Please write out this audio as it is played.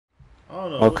I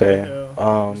don't know what the Okay.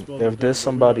 hell it's supposed to If do, there's but we're gonna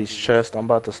somebody's do this. chest, I'm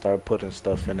about to start putting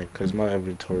stuff in it because my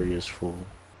inventory is full.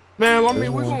 Man, I This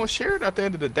mean, we're one. gonna share it at the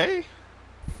end of the day. You know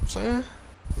what I'm saying?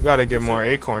 We gotta Who get more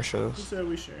said? acorn Who shells. said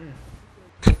we sharing?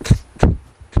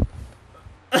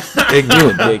 You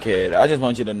a dickhead. I just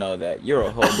want you to know that. You're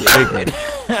a whole dickhead.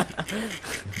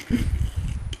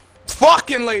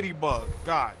 Fucking ladybug.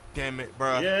 God damn it,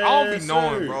 bro. I don't be Yes,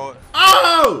 knowing, sir. bro.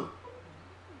 Oh!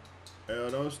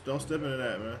 Hell, don't step into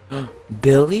that, man.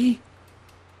 Billy?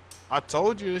 I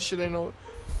told you this shit ain't no.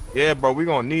 Yeah, bro, we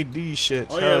gonna need these shits.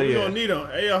 Oh yeah, Hell we yeah. gonna need them.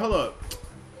 Hey, yo, hold up.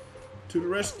 To the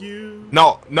rescue.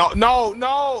 No, no, no,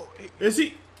 no. Is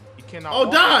he? He cannot. Oh,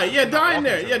 walk. die! He Yeah, cannot die in walk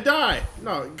there. into Yeah, it. die.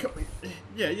 No,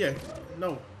 yeah.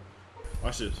 No.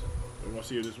 Watch this. We're gonna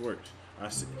see if this works.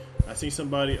 I see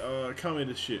somebody comment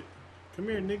this shit. Come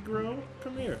here, Negro.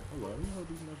 Come here. Hold on. Let me hold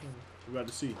these mushrooms. We're about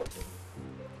to see.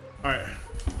 All right.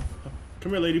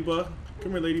 Come here, Ladybug.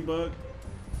 Come here, Ladybug.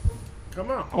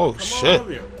 Come on. Oh, Come shit. on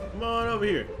over here. Come on over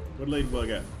here. Where the Ladybug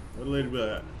at? Where the Ladybug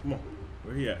at? Come on.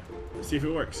 Where he at? Let's see if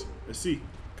it works. Let's see.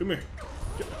 Come here.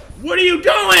 What are you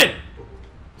doing?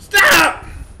 Stop!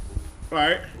 All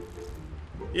right.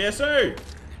 Yes, sir.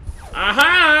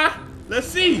 Aha! Let's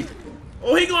see.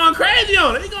 Oh, he going crazy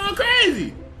on it. He going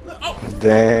crazy. Oh, he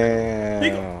Damn.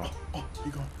 going. Oh, he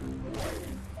going.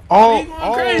 Oh, He going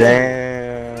oh. crazy.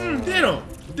 Damn. Did him.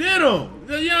 Did him.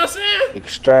 You know what I'm saying?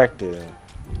 Extracted.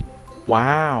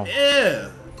 Wow. Yeah.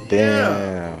 Yeah.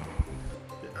 Damn.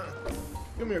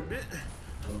 Come here, bitch.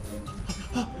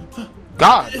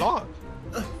 God, God.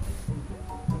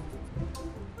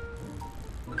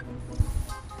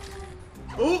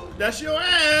 Ooh, that's your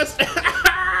ass.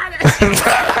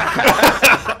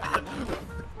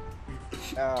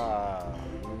 Ah,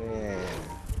 man.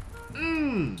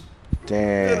 Mmm.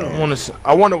 Damn.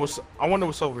 I wonder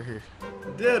what's over here.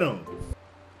 Did him.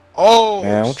 Oh,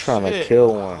 Man, I'm trying to shit.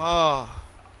 kill one.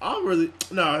 I'm really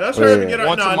no. That's her to Yeah. get our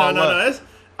One to no. my That's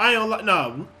I ain't like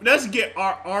no. Let's get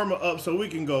our armor up so we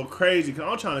can go crazy. Cause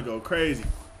I'm trying to go crazy.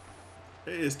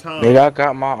 It is time. Nigga, I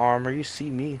got my armor. You see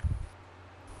me.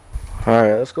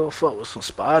 Alright, let's go fuck with some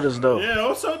spiders, though. Yeah.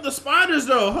 What's up with the spiders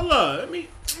though? Hold up. Let me.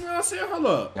 You know what I'm saying? Hold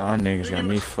up. Y'all niggas got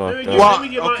me fucked up. Let me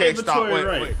get my Okay, stop. inventory Wait,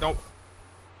 right. wait, don't.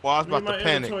 Well, I was Let me about get to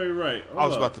my panic. inventory right. I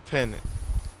was about to panic.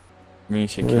 Me and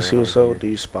shit. Let's see what's up with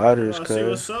these spiders, See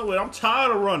what's cuz. up with. I'm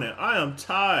tired of running. I am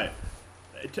tired.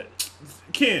 Hey,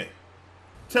 Ken,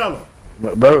 tell him.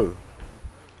 Bro,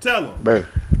 Tell him. bro.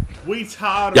 We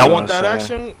tired of Y'all running. want that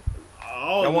saying? action?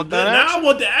 Oh, Y'all want that now action? I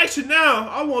want the action now.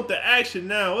 I want the action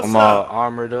now. What's I'm all up?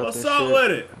 armored up What's and up shit.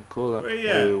 with it? Cool. Where you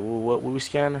Hey, at? what we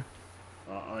scanning?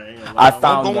 I ain't gonna lie. I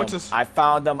found Don't go them. into- I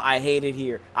found them. I hate it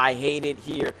here. I hate it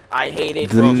here. I hate it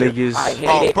Them here. niggas- I hate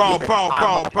Bro, it bro, here. bro,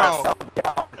 I'm bro, myself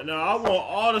down. No, I want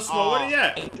all the smoke. Where he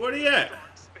at? Where he at?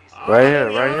 Right here,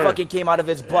 right here. Fucking came out of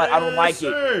his butt. I don't like it.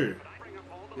 Sir.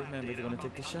 This man is gonna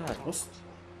take the shot.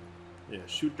 Yeah,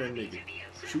 shoot that nigga.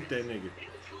 Shoot that nigga.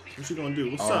 What you gonna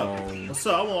do? What's up? What's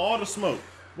up? I want all the smoke.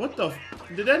 What the?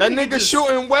 Did that That nigga just...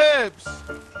 shooting webs.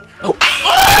 Oh!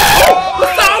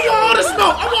 What's up? I want all the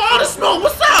smoke. I want all the smoke.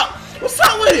 What's up? What's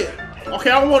up with it? Okay,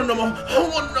 I don't want it no more. I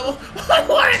don't want it no more. I don't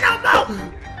want it no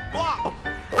more.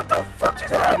 What the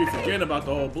fuck? I be forgetting about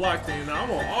the whole block thing now. I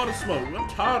want all the smoke. I'm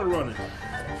tired of running.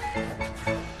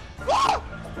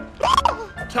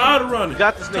 Tired of running.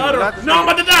 got this nigga, Tired of- you got this No, I'm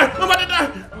nigga. about to die. I'm about to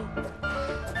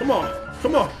die. Come on.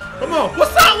 Come on. Come on.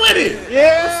 What's up with it?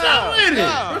 Yeah. What's up with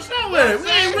it? What's up with it?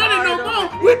 We ain't running no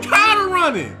more. We're tired of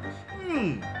running.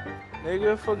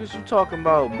 Nigga, fuck is you talking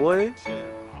about, boy?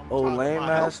 Old lame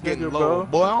My ass health getting nigga, low. bro.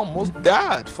 Boy, I almost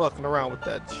died fucking around with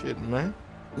that shit, man.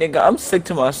 Nigga, I'm sick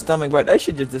to my stomach, bro. That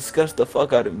shit just disgust the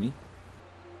fuck out of me.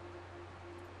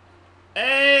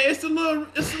 Hey, it's the little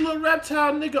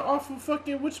reptile nigga off of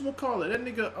fucking whatchamacallit. That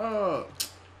nigga,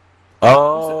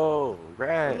 Oh,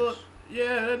 Rash. little,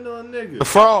 yeah, that little nigga. The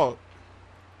frog.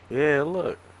 Yeah,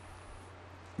 look.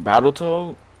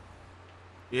 Battletoad?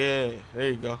 Yeah, there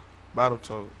you go.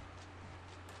 Battletoad.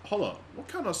 Hold up, what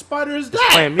kind of spider is that?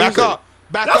 Playing Back music. up.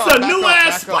 Back That's up. a back new up,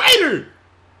 ass back up. spider.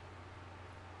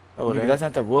 Oh, Nigga, that- that's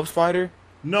not the wolf spider?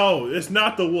 No, it's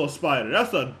not the wolf spider.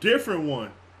 That's a different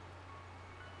one.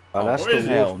 Oh, that's Or is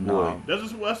the it? wolf Hell boy. no.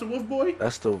 That's the wolf boy.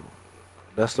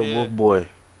 That's the Yeah. wolf boy.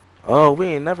 Oh, we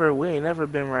ain't never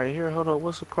been right here. Hold on,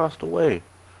 what's across the way?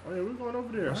 Oh yeah, we're going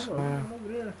over there. That's Hold on, we're going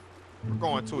over there. We're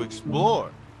going to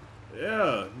explore.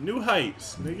 Yeah, new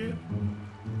heights, nigga.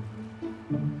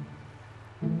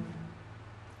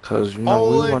 Cause you know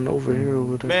Holy- we went over here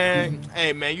with it. Man,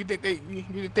 hey man, you think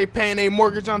they paying their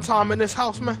mortgage on time in this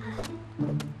house, man?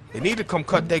 They need to come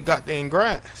cut their goddamn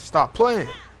grass. Stop playing.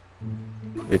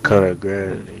 They cut our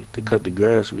grass. They They cut the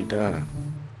grass, we done.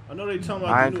 I know they talking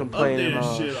I about ain't the new complaining update and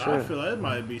on shit. I shit. feel like it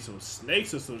might be some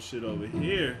snakes or some shit over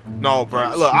here. No,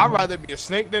 bro. Look, I'd rather be a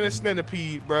snake than a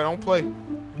centipede, bro. Don't play.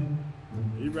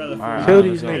 You'd rather for Alright, Kill it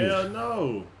these to niggas. hell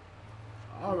no.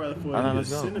 I'd rather for it Alright, to be a let's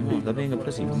go. Come centipede. on, stop being a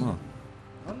pussy. Come on.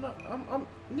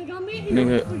 Nigga, I'm in here.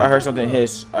 Nigga, I heard something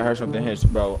hiss. I heard something hiss,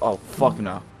 bro. Oh, fuck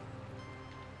no.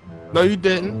 No, you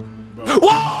didn't. Bro.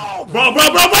 Whoa! Bro, no!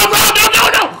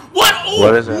 What? Ooh,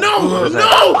 What is that? No, What is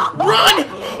no! Run!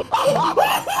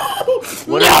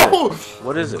 What No! is it?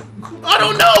 What is it? I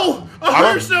don't know! I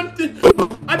heard something!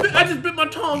 I just bit my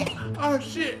tongue! Oh,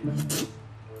 shit!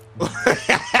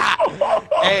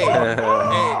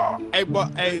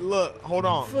 Hey, look, hold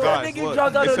on, That guys. nigga Look,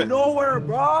 dropped out it's of nowhere,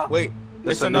 bro. wait,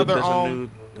 it's another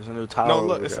There's a new tower. No,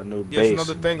 look, over it's, there, a new there's base.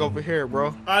 another thing over here,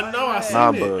 bro. I know, I seen Nah,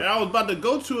 it, but- and I was about to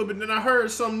go to it, but then I heard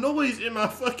some noise in my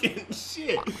fucking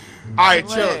shit. All right,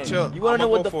 Man, chill. You wanna know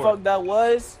what the fuck that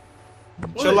was?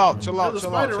 Chill What? out. There's a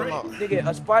spider, right? Nigga,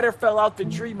 a spider fell out the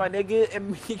tree, my nigga,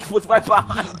 and he was right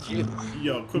behind you.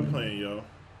 Yo, quit playing, yo.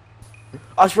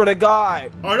 I swear to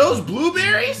God. Are those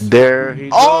blueberries? There he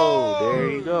go. Oh! There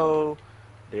you go.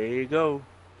 There you go.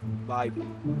 Bye.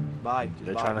 Bye.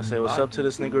 They're trying to say what's up to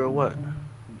this nigga or what?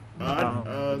 You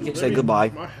can let say me- goodbye.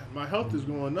 My health is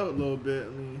going up a little bit. I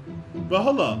mean, but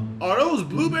hold up. Are those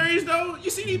blueberries though? You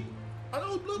see these? Are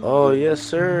those blueberries? Oh yes,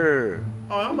 sir.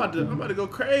 Oh, I'm about to go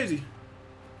crazy.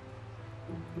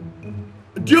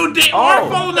 Dude, they are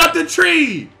falling out the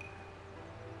tree.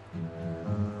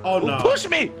 Oh no! Push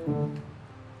me.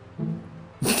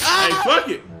 Hey, fuck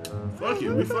it. Fuck it.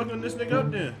 We fucking this nigga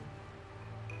up then.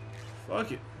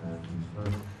 Fuck it.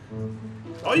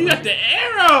 Oh, you got the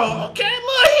arrow. Okay,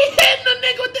 look, he hitting the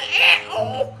nigga with the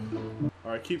arrow.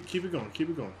 All right, keep it going. Keep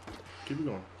it going. Keep it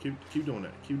going. Keep doing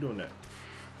that. Keep doing that.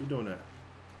 Keep doing that.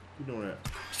 Keep doing that.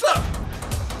 What's up?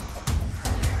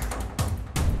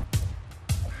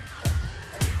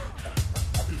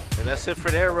 And that's it for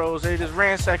the arrows. They just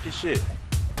ransacking shit.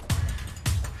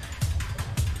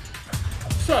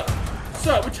 What's up? What's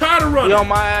up? We're tired of running. He on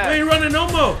my ass. We ain't running no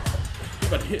more. He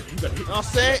about to hit. He about to hit. You know what I'm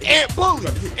saying? Ant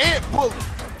bully.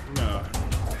 Nah.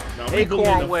 Nah, we Acorn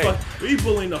bullying the way. we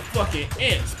bullying the fucking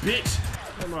ants, bitch.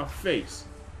 On my face.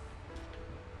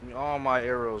 All my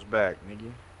arrows back,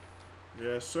 nigga.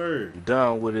 Yes, sir.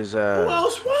 Done with his Who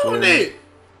else wanted Yeah. it?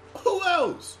 Who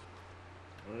else?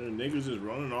 Niggas just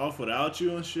running off without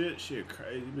you and shit. Shit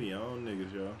crazy. You be your own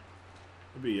niggas, y'all.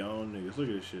 You be your own niggas. Look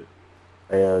at this shit.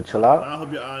 Hey, chill out. I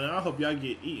hope y'all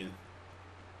get eaten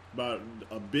by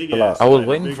a big Chill ass. out. I was spider.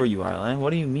 waiting Big- for you, Island. What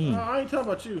do you mean? I ain't talking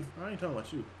about you. I ain't talking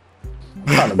about you. I'm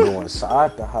trying to go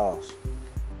inside the house.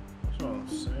 That's what I'm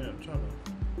saying. I'm trying to.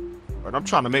 But I'm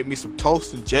trying to make me some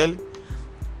toast and jelly. You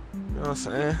know what I'm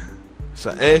saying?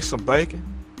 Some eggs, some bacon.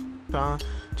 Trying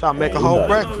to make a Hey, whole you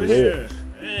better- Over breakfast. here.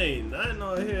 Hey, nothing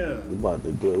over here. We about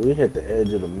to get. We hit the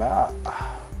edge of the map.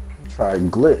 Try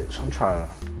glitch. I'm trying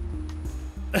to.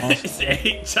 He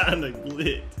ain't trying to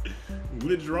glitch.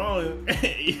 Glitch wrong.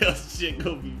 Your shit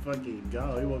gonna be fucking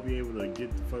gone. He won't be able to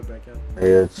get the fuck back out.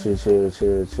 Hey,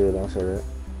 chill. Don't say that.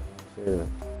 Chill.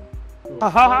 The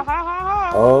fuck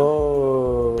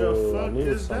Oh, I knew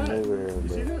is that? something over here, You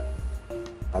see bro. that?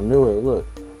 I knew it. Look.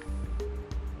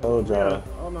 Oh, Yeah. John.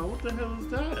 Oh no, what the hell is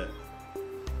that?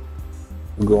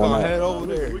 I'm Go going ahead up. over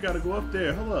there. We gotta go up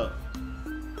there. Hold up.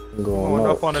 I'm Going going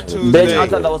up on a Bitch, Tuesday. I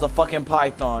thought that was a fucking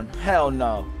python. Hell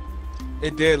no.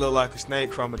 It did look like a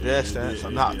snake from a distance. Yeah,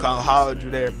 I'm not yeah, gonna hold you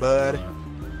there, bud.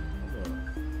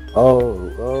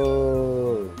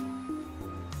 Oh.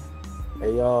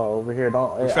 Hey, y'all, over here.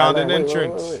 Don't. We hey, found Alan, an wait.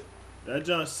 entrance. That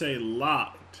John say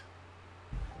locked.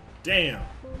 Damn.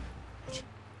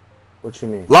 What you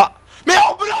mean? Lock. Man,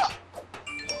 open up!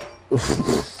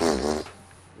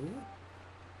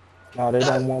 Nah, they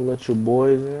don't want to let your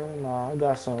boys in. Nah, I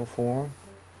got something for them.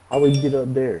 How we get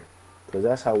up there? Cause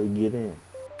that's how we get in.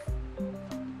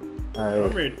 All I'm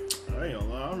right. ready. I ain't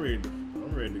gonna lie. I'm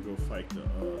ready to go fight the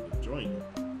joint.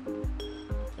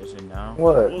 Is it now?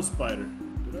 What? Little spider.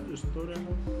 Did I just throw that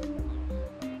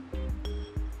one?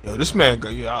 Yo, this man,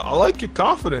 yeah, I like your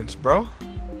confidence, bro.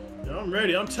 Yo, I'm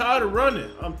ready. I'm tired of running.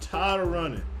 I'm tired of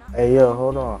running. Hey, yo,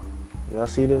 hold on. Y'all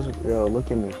see this? Yo, look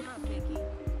at me.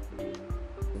 Look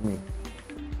at me.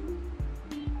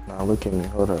 Nah, look at me.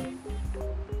 Hold up.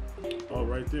 Oh,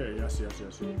 right there. Yeah, I see.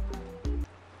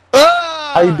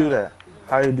 How you do that?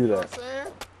 How you do that?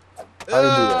 How you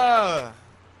do that?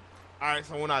 Alright,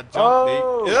 so when I jump,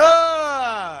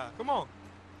 Oh. come on.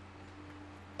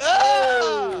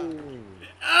 Oh!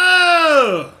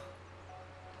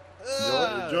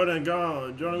 Jordan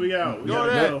gone. Jordan, we out. We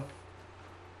gotta Jordan. go.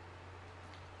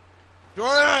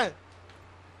 Jordan!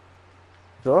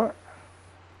 Sure.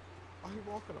 Why he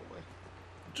walking away?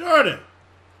 Jordan,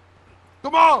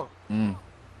 Come on!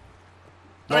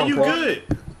 are you boy. good?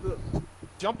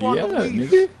 Jump on Yeah, the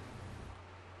leaves. nigga.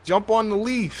 Jump on the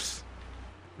leaves.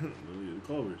 The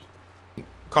clovers.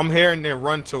 Come here and then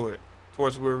run to it.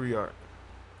 Towards where we are.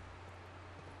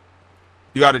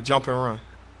 You gotta jump and run.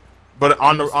 But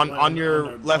on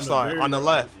your left side. On the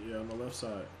left. Yeah, on the left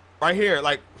side. Right here.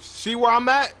 Like, see where I'm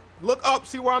at? Look up,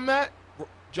 see where I'm at?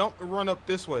 Jump and run up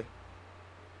this way.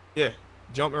 Yeah.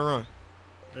 Jump and run.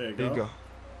 There you There you go. go.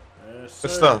 Yes,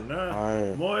 Good sir. stuff. Nah,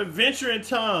 Alright. more adventuring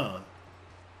time.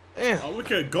 Damn. Oh, we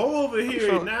could go over here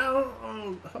Sure. now.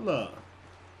 Hold up.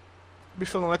 Be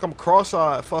feeling like I'm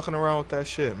cross-eyed fucking around with that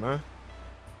shit, man.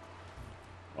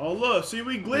 Oh look, see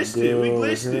we glitched it. Good, We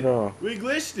glitched hit it. on. We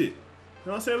glitched it. You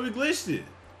know what I'm saying? We glitched it.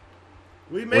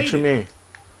 We made What you it. mean?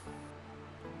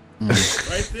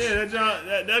 Right there.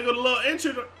 That got a little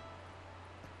entrance.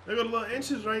 That got a little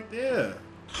entrance right there.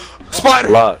 Spider!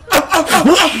 Lock. Damn.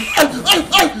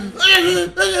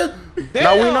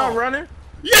 Now we not running?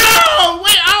 Yo,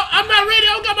 wait, I'm not ready. I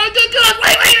don't got my good guns.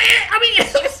 Wait. I mean,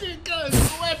 shit, guns,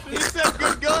 weapons. He said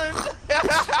good gun.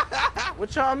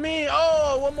 What y'all mean?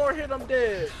 Oh, one more hit, I'm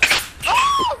dead.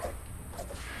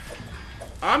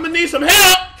 I'm gonna need some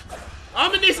help.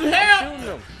 Shooting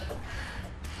him.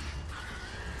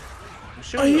 I'm Oh,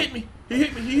 shooting he him. hit me. He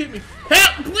hit me.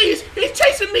 Help, please. He's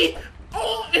chasing me.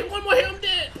 Oh, and one more hit, I'm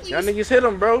dead. Please. Y'all niggas hit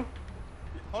him, bro.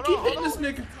 Keep hitting this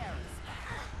nigga.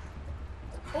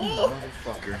 Oh,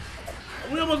 Motherfucker.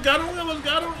 we almost got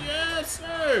him. Yes,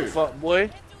 sir. Fuck, boy.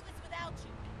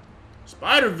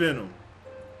 Spider venom.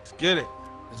 Let's get it.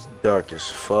 It's dark as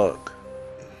fuck.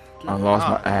 I lost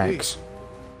my Ah, axe.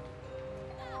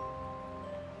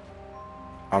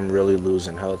 I'm really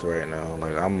losing health right now.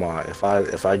 Like I'm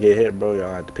if I get hit, bro,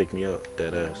 y'all have to pick me up.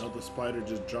 Dead ass. Another spider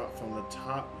just dropped from the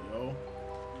top, yo.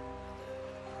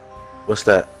 What's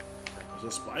that? It's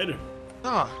a spider.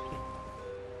 Nah.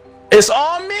 It's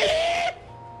on me.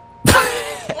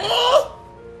 Oh!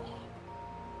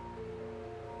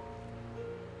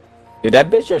 Dude, that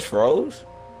bitch just froze.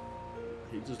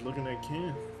 He's just looking at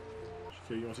Ken.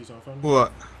 Shaquille, you wanna see something funny?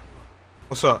 What?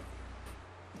 What's up?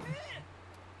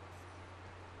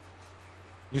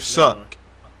 You suck.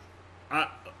 I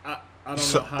don't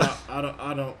So- know how. I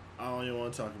don't even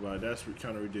want to talk about it. That's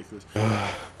kind of ridiculous.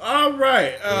 All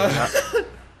right.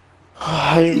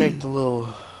 How you make the little?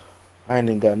 I ain't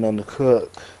even got nothing to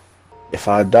cook. If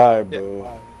I die,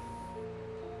 bro,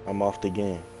 I'm off the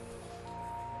game.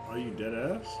 Are you dead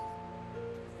ass?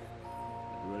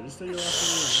 You ready to stay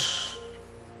off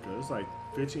the game? There's like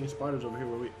 15 spiders over here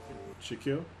where we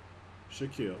Shaquille.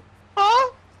 Huh?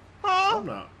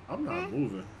 I'm not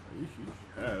moving. You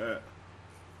had that.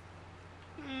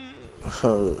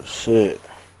 Oh shit.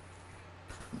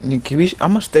 I'm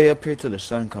gonna stay up here till the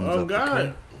sun comes Oh up. God.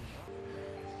 Okay?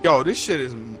 Yo, this shit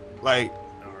is like.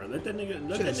 All right, let that nigga.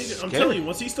 Shit is I'm scary. telling you,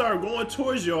 once he started going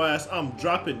towards your ass, I'm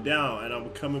dropping down and I'm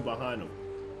coming behind him.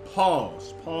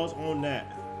 Pause on that.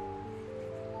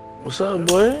 What's up,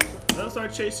 boy? Let him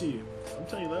start chasing you. I'm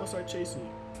telling you, let him start chasing you.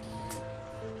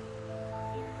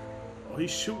 Oh,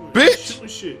 he's shooting. Bitch! He's shooting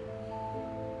shit.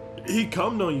 He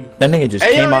cummed on you. That nigga just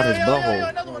came out his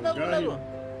butthole. Another one.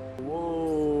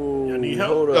 Whoa. Y'all need help?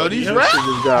 Hold up. Yo, these Help rats- to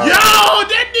this guy. Yo,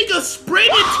 that nigga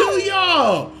sprinted to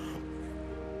y'all.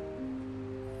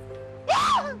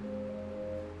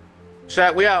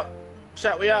 Shot, we out.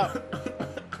 Shot, we out.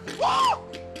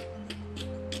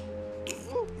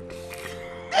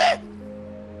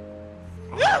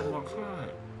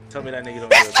 Tell me that nigga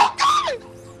don't get up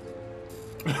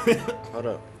here. Hold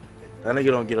up. That nigga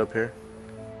don't get up here.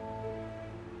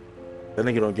 That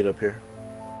nigga don't get up here.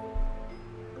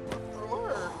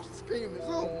 Screaming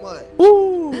so much.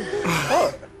 Woo!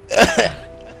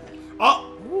 Oh,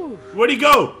 where'd he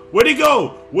go?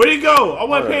 I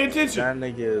wasn't paying attention. That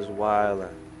nigga is wildin'.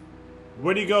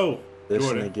 Where'd he go? This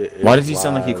Jordan. nigga is Why does he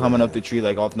sound like he wildin'. climbing up the tree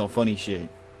like off no funny shit?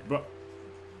 Bro,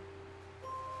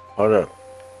 Hold up.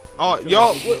 Oh,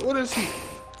 yo, what is he?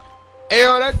 Hey,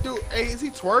 yo, that dude. Hey, is he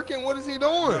twerking? What is he doing?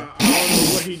 I don't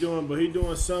know what he doing, but he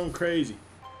doing something crazy.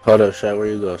 Hold up, Shaq. Where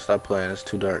you go? Stop playing. It's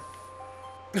too dark.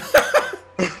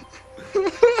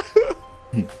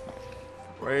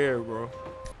 Right here, bro.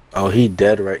 Oh, he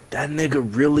dead right. That nigga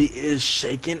really is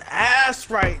shaking ass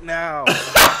right now.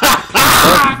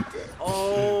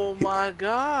 Oh my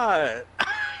god.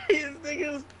 These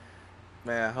niggas.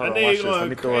 Man, hold That on. nigga Watch this. going Let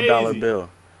me throw a dollar crazy. bill.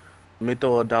 Let me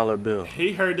throw a dollar bill.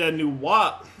 He heard that new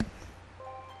WAP.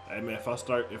 Hey man, if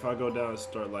I go down and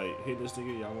start like hitting this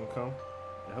nigga, y'all gonna come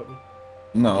and help me?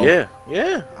 No.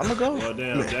 Yeah, I'ma go. Well,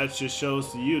 damn, that just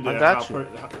shows to you I that got you.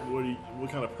 what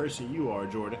kind of person you are,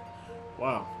 Jordan.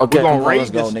 Wow. Okay, We gonna come on, let's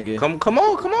raid go, this- nigga. Come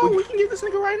on. We can get this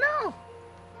nigga right now.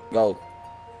 Go.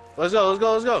 Let's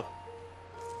go.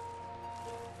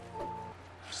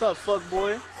 What's up, fuck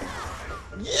boy?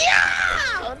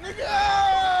 Yeah,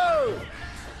 nigga.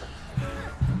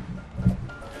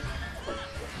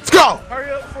 Let's go.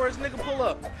 Hurry up before this nigga pull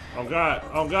up. Oh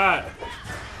God.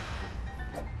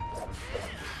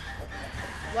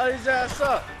 Light his ass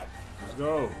up. Let's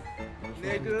go. Let's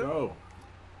fucking Nigga. go.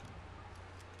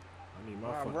 I need my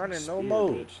I'm fucking running spear, no more.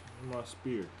 bitch. Need my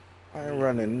spear. I ain't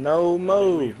running no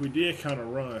more. We did kind of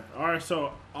run. All right,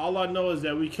 so all I know is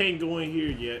that we can't go in here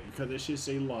yet because it should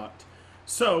say locked.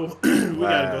 So we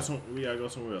gotta go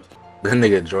somewhere else. That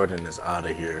nigga Jordan is out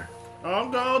of here. Oh,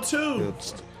 I'm gone too,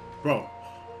 bro.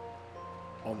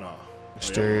 Oh no.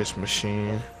 Mysterious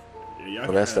machine. Yeah,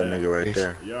 Oh, that's that nigga right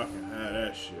there. Y'all can have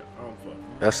that shit. I don't fuck.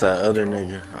 That's that other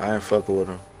nigga. I ain't fucking with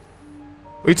him.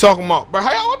 We talking about, bro?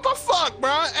 Hey, what the fuck, bro?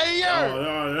 Hey, Oh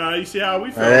yo. no, you see how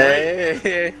we felt,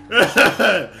 Hey,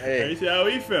 right? You see how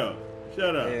we felt.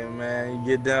 Shut up. hey, man,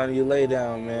 you get down, you lay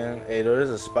down, man. Hey, there's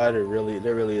a spider.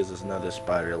 There really is another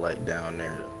spider like down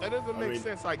there. That doesn't make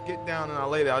sense. I get down and I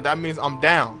lay down. That means I'm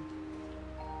down.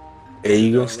 Hey,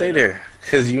 you gonna stay there?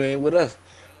 Cause you ain't with us.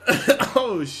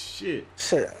 Oh shit.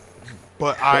 Shit.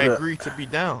 But I up. agree to be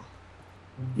down.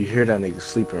 You hear that nigga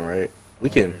sleeping, right? We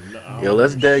can. No, Yo,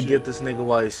 let's dead shit. get this nigga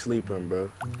while he's sleeping,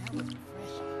 bro.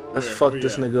 Let's Where- fuck where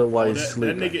this you at? nigga up while Oh, he's that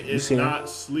sleeping. nigga You is seen him? not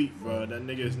asleep, bro. That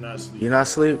nigga is not asleep. You not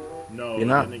asleep? No, You're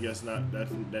not? that nigga's not. That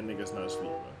nigga's not asleep,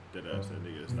 bro. Deadass, that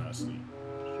nigga is not asleep.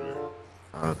 Sure.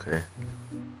 Okay.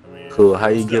 I mean, Cool. How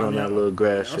I'm you still- get on I mean, that little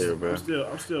grass I'm shit, bro?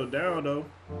 I'm still down though.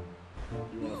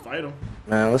 You wanna fight him?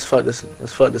 Man, let's fuck this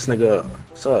nigga up.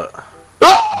 What's up?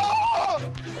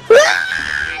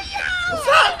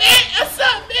 What's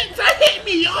up, man? Don't hit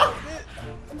me, y'all.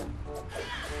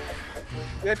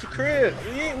 You at your crib.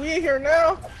 We ain't here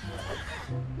now.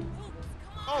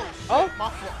 Oh, Oh, my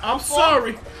fault.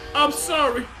 I'm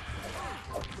sorry.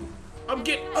 I'm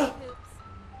getting.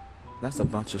 That's a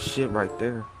bunch of shit right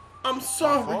there. I'm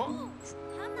sorry.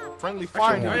 Friendly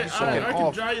fire I now.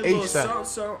 can drive your little sound.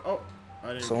 Oh,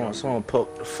 I didn't. someone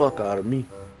poked the fuck out of me.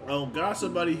 Oh God,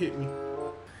 somebody hit me.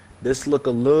 This look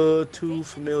a little too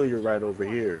familiar right over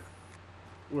here.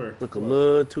 Where? Look a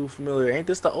little too familiar. Ain't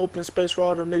this the open space where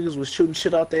all them niggas was shooting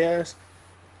shit out their ass?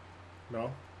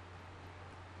 No.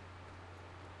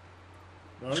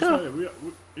 No, that's Sure. not it.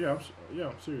 I'm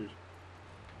serious.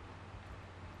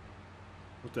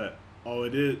 What's that? Oh,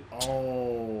 it is.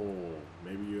 Oh,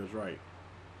 maybe you was right.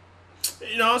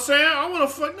 You know what I'm saying? I want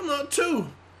to fuck them up too.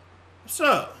 What's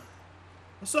up?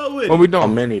 What's up with What it? we How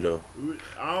doing? many though?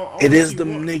 I It is see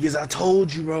them one. niggas I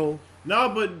told you, bro. No,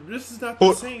 but this is not the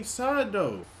Hold- same side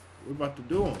though. We're about to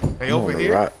do them. Hey, I'm over on the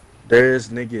here. rock. There's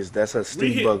niggas. That's a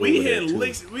Steve Bug over We there hitting too.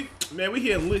 licks. We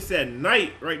hitting licks at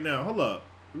night right now. Hold up.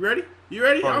 You ready? You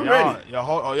ready? Bro, I'm y'all, ready.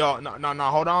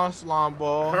 Y'all, hold on, slime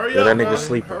ball. Hurry Yo, up, that nigga bro.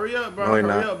 sleeping. Hurry up, bro. No, he Hurry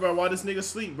not. up, bro. Why this nigga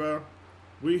sleep, bro?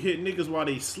 We hit niggas while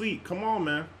they sleep. Come on,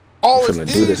 man. Oh, I'm finna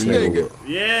it's do this these nigga niggas.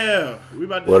 Yeah, we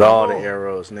about to with come all the on.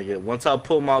 arrows, nigga. Once I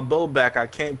pull my bow back, I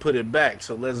can't put it back.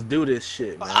 So let's do this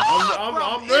shit, man.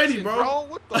 I'm ready, itching, bro.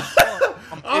 What the fuck?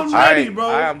 I'm itching. ready, bro.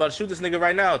 All right, I'm about to shoot this nigga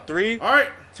right now. 3, All right.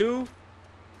 2.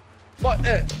 Fuck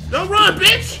that. Don't run,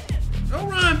 bitch. Don't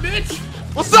run, bitch.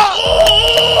 What's up?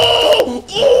 Oh,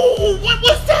 what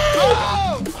was that?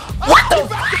 Oh! What the?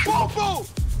 He about to bobo!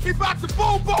 He about to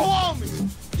bobo on me!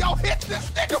 Yo, hit this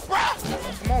nigga, bro!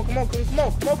 Come on. Hit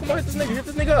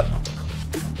this nigga up.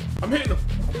 I'm hitting him.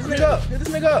 Hit this nigga up. Hit this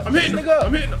nigga up. I'm hitting him.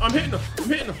 I'm hitting him. I'm hitting him. I'm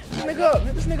hitting him. Hit this nigga up.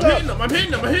 Hit this nigga I'm hitting up. him. I'm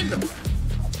hitting him. I'm hitting him.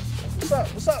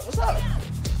 What's up?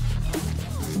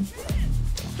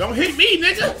 Don't hit me,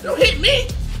 nigga. Don't hit me.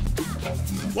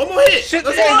 One more hit. Shit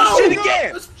Let's again. go. Shit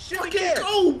again. Let's Shit fucking again.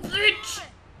 go, bitch.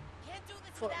 Can't do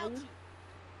this without you.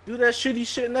 Do that shitty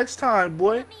shit next time,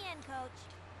 boy. Let me in, coach.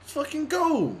 Let's fucking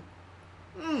go.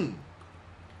 Give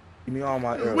me all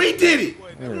my arrows. We did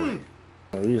it.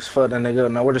 We just fucked that nigga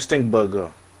up. Now where the stink bug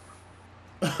go?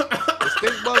 The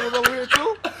stink bug was over here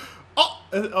too? Oh,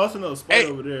 there's also another spot Hey.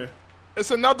 over there.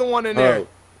 It's another one in there.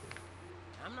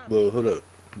 Well, hold up.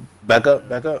 Back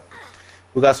up.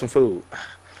 We got some food.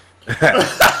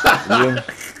 Yeah.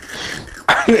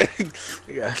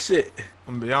 We got shit.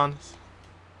 I'm gonna be honest.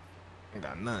 Ain't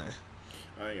got nothing.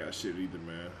 I ain't got shit either,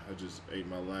 man. I just ate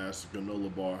my last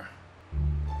granola bar.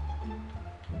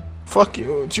 Fuck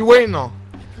you. What you waiting on?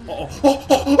 Go, I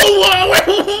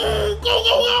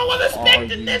wasn't Are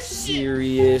expecting you this shit.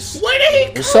 serious? Where did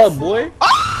he What's up, boy?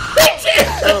 Bitch!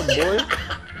 What's up, boy?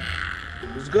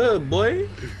 What's good, boy?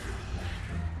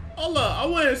 Hold up, I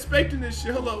wasn't expecting this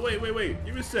shit. Hold up, wait.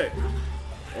 Give me a sec.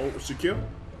 Oh, Shaquille?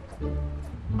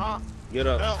 Get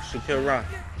up. Shaquille, run.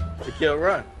 Shaquille,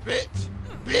 run. Bitch.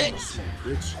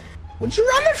 Bitch. What you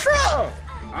running from?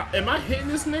 Am I hitting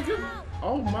this nigga?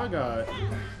 Oh my god.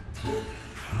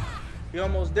 You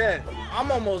almost dead.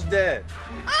 I'm almost dead.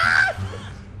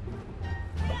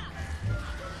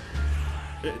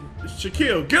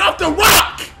 Shaquille, get off the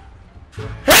rock!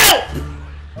 Help!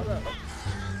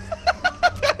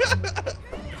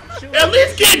 At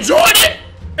least get Jordan!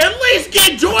 At least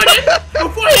get Jordan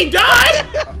before he dies!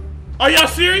 Are y'all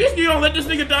serious? You gonna let this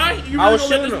nigga die? You I really was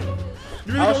gonna let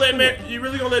shooting this? him. You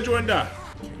really gonna let Jordan die?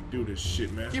 Can't do this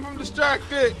shit, man. Keep him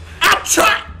distracted. I'm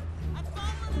trying!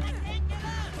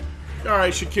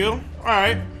 Alright, Shaquille.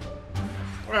 Alright.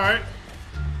 Alright.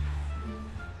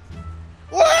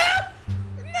 What?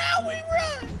 Now we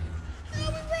run. Now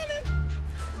we running.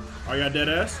 Are y'all dead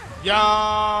ass?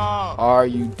 Y'all. Are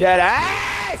you dead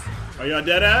ass? Are y'all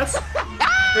dead ass?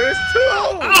 There's two.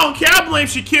 I don't care. I blame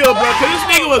Shaquille, bro. Cause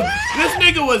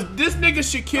this nigga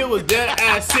Shaquille was dead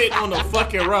ass sitting on the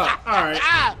fucking rock. All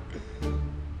right.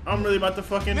 I'm really about to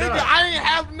fucking Nigga, die. I ain't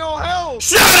have no health.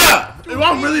 Shut up!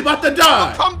 I'm really about to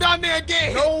die. Come down there and get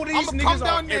hit. No, these I'ma niggas come are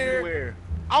down there. everywhere.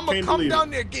 I'ma Can't come believe down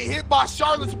there, get hit by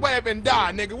Charlotte's Web and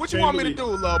die, nigga. What you Can't want me to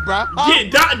believe do, little bro? Huh?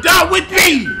 Die with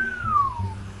me.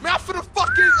 Man, I finna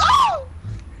fucking. Oh!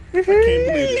 I can't believe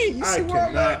it. You I see where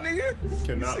I'm at, nigga?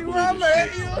 cannot See believe where I'm this at?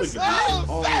 shit. You know what I'm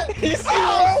Look saying? at this. Oh, You see where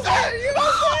I'm at? You know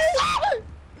what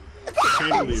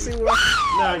can't I'm believe saying? it. Now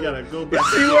I gotta go back.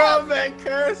 See where I'm at,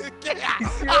 cuz?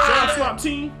 Jump swap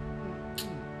team.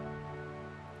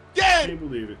 Yeah! Can't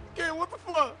believe it. Okay, what the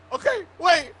fuck? Okay,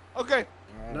 wait. Okay.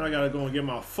 Now I gotta go and get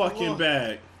my fucking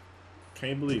bag.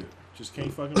 Can't believe it. Just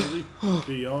can't fucking believe it.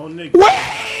 Be your own nigga.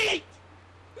 Wait!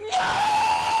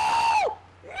 No!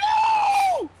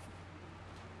 No!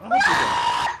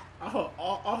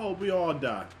 I hope we all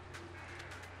die.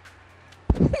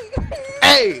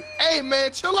 Hey,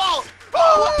 man, chill out.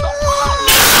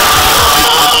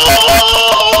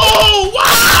 Oh,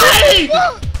 why?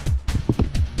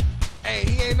 Hey,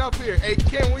 he ain't up here. Hey,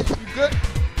 Ken, you good?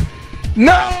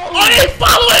 No! Are they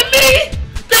following me?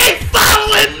 They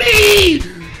following me!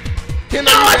 Ken,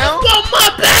 No, are I you just down? want my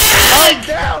bag!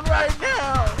 Down right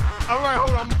now! All right,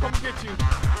 hold on. I'm gonna come get you.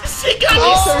 She got me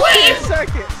 10 sweating!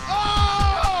 seconds!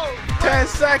 Oh! 10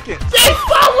 seconds! They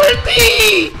following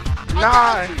me!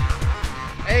 9,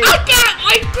 8, I got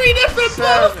like 3 different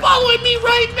brothers 7, following me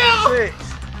right now! 6.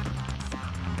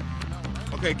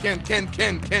 Okay,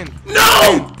 Ken.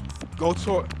 No! Go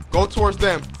towards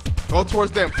them. Go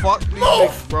towards them. Fuck these Move!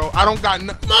 niggas, bro. I don't got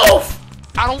Move!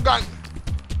 I don't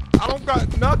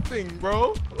got nothing,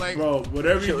 bro. Like, Bro,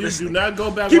 whatever you do not go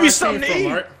back Give where me I came something to from, eat.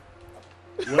 alright?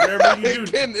 Whatever you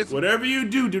Ken, do, it's- whatever you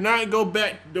do not go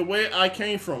back the way I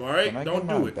came from, alright? Can I Don't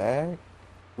get do my it. bag?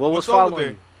 What was What's over following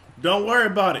there? you? Don't worry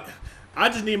about it. I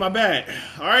just need my bag,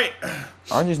 alright?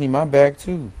 I just need my bag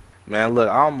too. Man, look,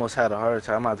 I almost had a heart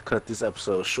attack. I'm about to cut this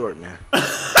episode short, man. You're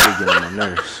getting on my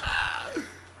nerves.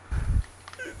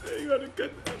 You gotta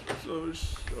cut the episode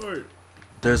short.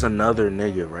 There's another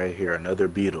nigga right here, another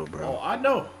beetle, Oh, bro. I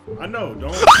know.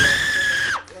 Don't.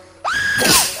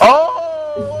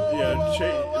 Oh! Yo.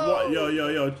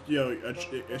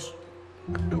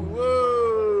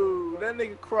 Whoa! That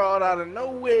nigga crawled out of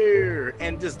nowhere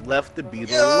and just left the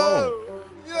beetle alone.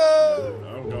 yo.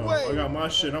 I'm gone. Wait. I got my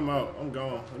shit. I'm out. I'm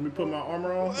gone. Let me put my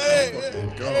armor on. I'm fucking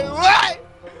Hey, gone. what?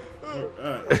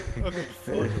 Oh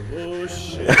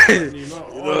shit. I need my You know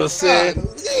what I'm armor. saying?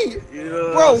 Golly. You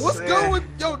know Bro, what I'm what's saying? good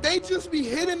with they just be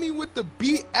hitting me with the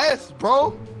BS,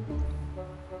 bro.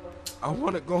 I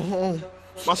wanna go home.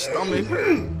 My stomach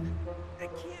hurt.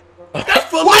 That's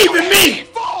for leaving me.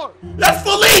 For? That's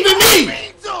for leaving me.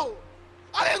 Me too.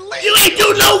 I didn't leave. You ain't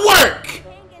do no work. Hang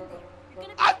in there. You're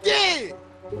gonna I did.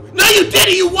 No, you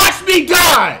didn't. You watched me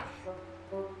die.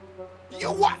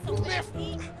 You what, man?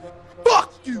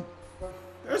 Fuck you.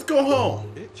 Let's go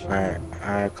home.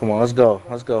 Alright, come on, let's go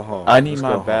home. I need Let's my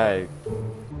go home. bag.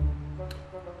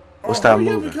 What's that hurry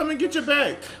up moving? and come and get your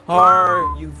bag. Are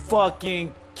you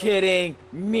fucking kidding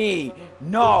me?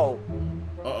 No.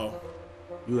 Uh-oh.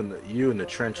 You in the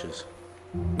trenches.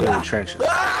 You in the trenches.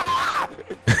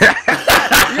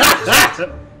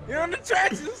 You're in the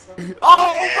trenches.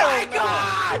 Oh my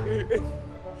god.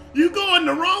 You going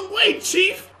the wrong way,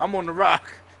 Chief. I'm on the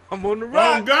rock. I'm on the Oh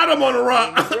rock. God, I'm on the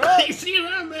rock. You see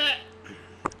where I'm at?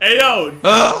 Hey yo,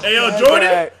 hey yo, my Jordan,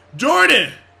 bad.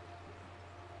 Jordan.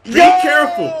 Be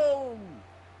careful.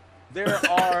 There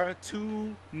are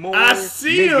 2 more I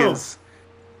see 'em. niggas.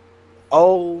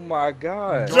 Oh my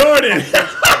god. Jordan.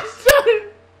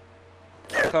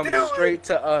 come straight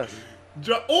to us.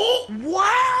 Oh!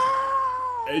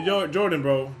 Wow. Hey, Jordan,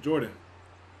 bro. Jordan.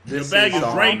 This Your bag is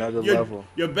on right. another level.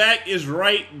 Your bag is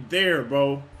right there,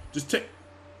 bro. Just take.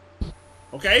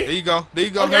 Okay. There you go. There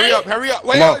you go. Okay. Hurry up. Hurry up.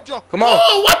 Wait, Come on. Joe. Come on.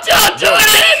 Oh, watch out, Jordan!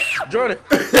 Jordan.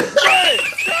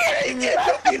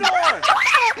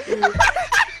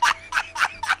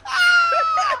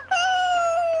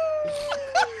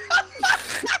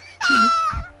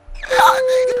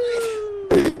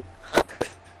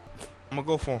 I'm gonna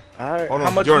go for him. All right. Hold How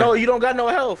on, much? Jordan. No, you don't got no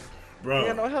health. Bro, You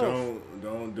got no health.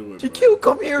 don't do it, GQ, bro.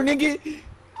 come here, nigga.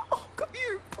 Oh, come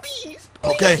here, please.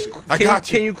 Okay, I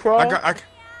got you. Can you crawl? I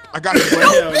got you.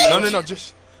 Hell Wait. no. No.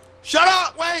 Just shut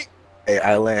up. Wait. Hey,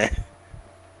 I land.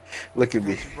 Look at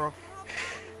me, Bro,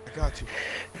 I got you.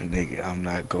 nigga. I'm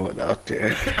not going out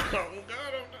there. Oh,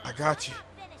 God, I got you.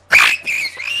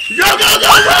 Go,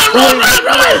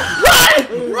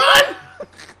 run!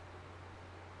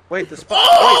 Wait, the spot.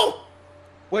 Oh!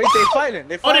 Wait, they fighting.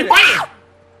 They Oh, they fighting. fighting!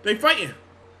 They fighting.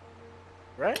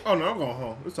 Right? Oh, no, I'm going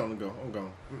home. It's time to go. I'm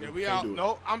going. Yeah, we Can't out. do it.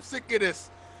 No, I'm sick of this.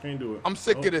 Can't do it. I'm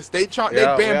sick Nope. of this. They Yeah, we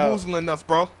out. bamboozling us,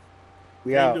 bro.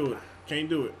 We Can't out. do it. Can't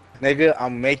do it. Nigga,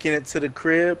 I'm making it to the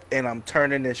crib and I'm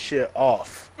turning this shit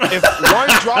off. If one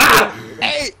drop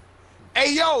it,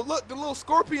 hey, yo, look, the little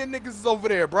scorpion niggas is over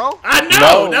there, bro. I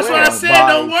know. No That's way. what I said.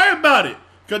 Bye. Don't worry about it.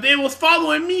 Because they was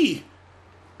following me.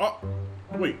 Oh,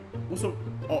 wait. What's up?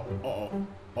 Oh,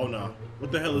 no.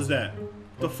 What the hell is that?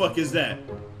 What the fuck is that?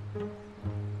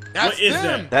 That's What is them.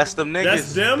 that? That's them niggas.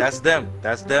 That's them? That's them.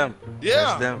 That's them. Yeah.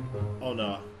 That's them. Oh,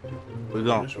 no. We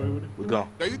gone. Which way with it? We gone.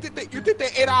 Now, you think they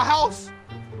ate our house?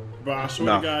 Bro, I swear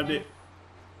No. to God, that.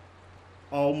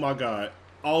 Oh, my God.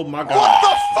 Oh, my God. What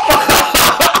the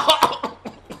fuck?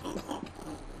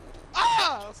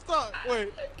 Ah, stuck.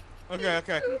 Wait. Okay.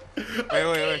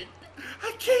 Wait.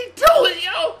 I can't do it,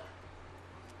 yo.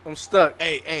 I'm stuck.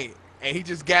 Hey, he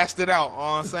just gassed it out.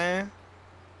 All I'm saying.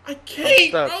 I can't,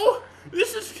 stuck. bro.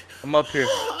 This is. I'm up here.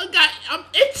 I'm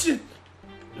itching.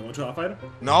 You want to try to fight him?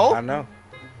 No. I know.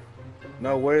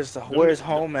 No, where's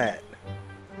home at?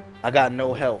 I got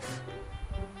no health.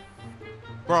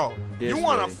 Bro, This you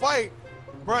want to way. fight?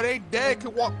 Bro, they dead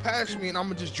could walk past me and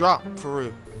I'ma just drop for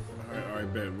real. All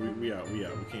right, bet. We out. We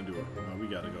can't do it. We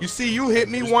gotta go. You see, you hit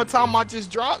me one time, I just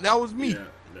dropped. That was me. Yeah,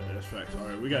 that's facts. All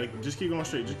right, we gotta just keep going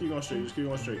straight. Just keep going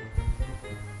straight.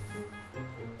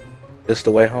 This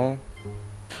the way home?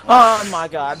 Oh my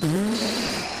God.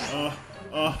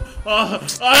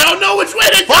 I don't know which way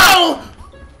to go.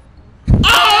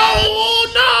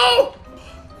 Oh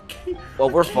no! Well,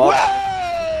 we're fucked.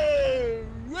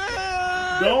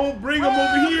 Don't bring him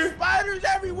over here. Spiders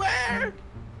everywhere.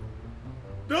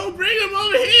 Don't bring him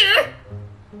over here.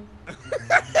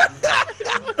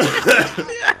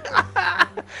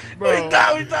 Bro.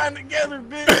 We time together,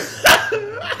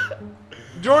 bitch.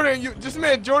 Jordan, you just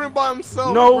made Jordan by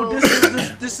himself. No, bro.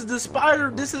 this is the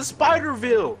spider. This is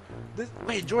Spiderville.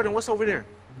 Wait, Jordan, what's over there?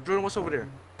 Jordan, what's over there?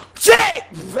 Shit!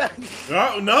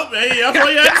 Oh no! Hey, that's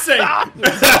all you had to say.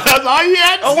 That's all you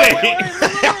had to say.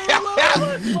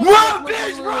 Run,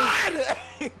 bitch,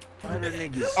 run! Spider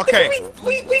niggas. Okay.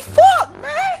 We fucked,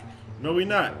 man! No, we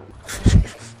not.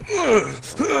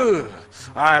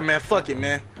 Alright, man, fuck it,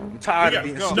 man. I'm tired of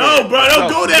being go. scared. No, bro, don't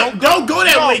go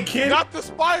that way, No, Ken. not the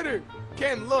spider.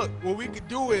 Ken, look. What we could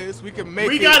do is we can make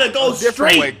We it gotta go a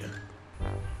different straight. way.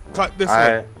 Cut this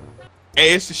Alright. way.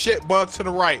 Hey, it's the shit bug to the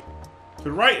right. To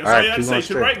the right. That's All all right, you had to keep say. going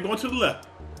To the right. Going to the left.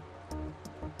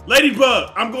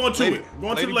 Ladybug. I'm going to it.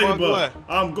 Going to the Ladybug ladybug. what?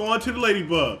 I'm going to the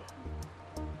ladybug.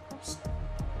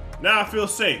 Now I feel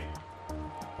safe.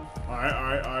 All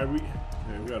right.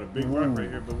 We got a big rock right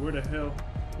here, but where the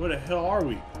hell are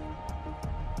we?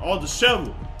 Oh, the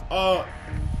shovel. Oh,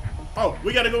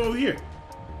 we gotta go over here.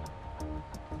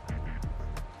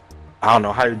 I don't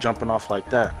know how you're jumping off like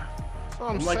that. That's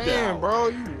what I'm Like saying, that.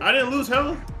 bro. I didn't lose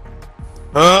health.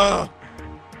 Oh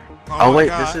Oh, my wait,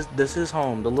 God. this is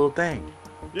home, the little thing.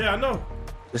 Yeah, I know.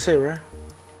 This it, right?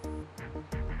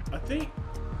 I think it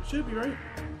should be right.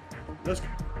 Let's.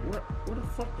 Where the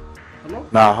fuck? Hello?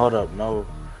 Nah, hold up. No,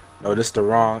 this the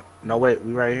wrong. No, wait,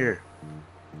 we right here.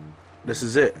 This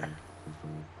is it.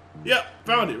 Yep,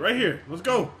 found it right here. Let's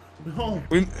go. We're home.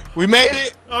 We made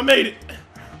it. I made it.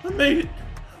 I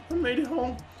made it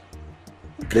home.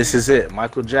 This is it.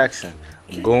 Michael Jackson.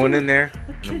 I'm going in there.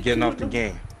 And I'm getting off the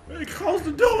game. Hey, close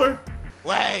the door.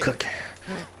 Wait. Cooking.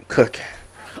 Cooking.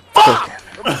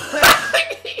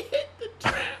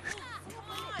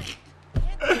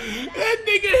 That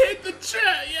nigga hit the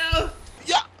trap, yo.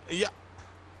 Yeah.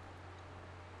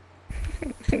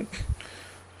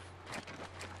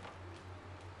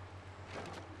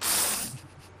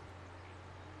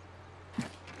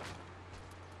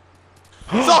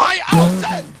 So how you? Oh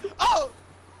shit! Oh,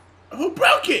 Who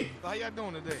broke it? so how y'all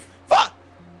doing today? Fuck!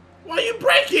 Why you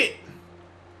break it?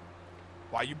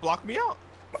 Why you block me out?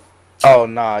 Oh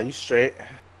nah, you straight.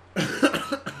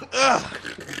 Ugh.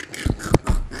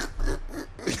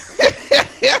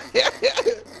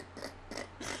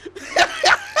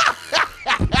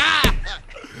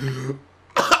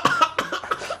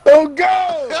 Don't go!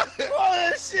 All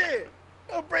that shit.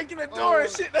 I'm breaking the door and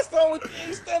shit. That's the only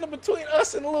thing standing between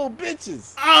us and the little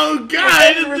bitches. Oh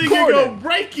God! We're This nigga recording. gonna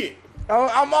break it.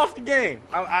 I'm off the game.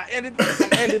 I'm ending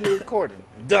the recording.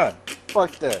 Done.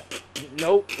 Fuck that.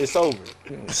 Nope, it's over.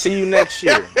 See you next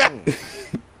year.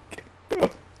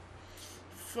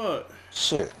 Fuck.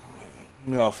 Shit.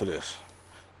 Me off of this.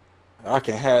 I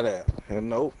can have that. And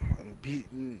nope.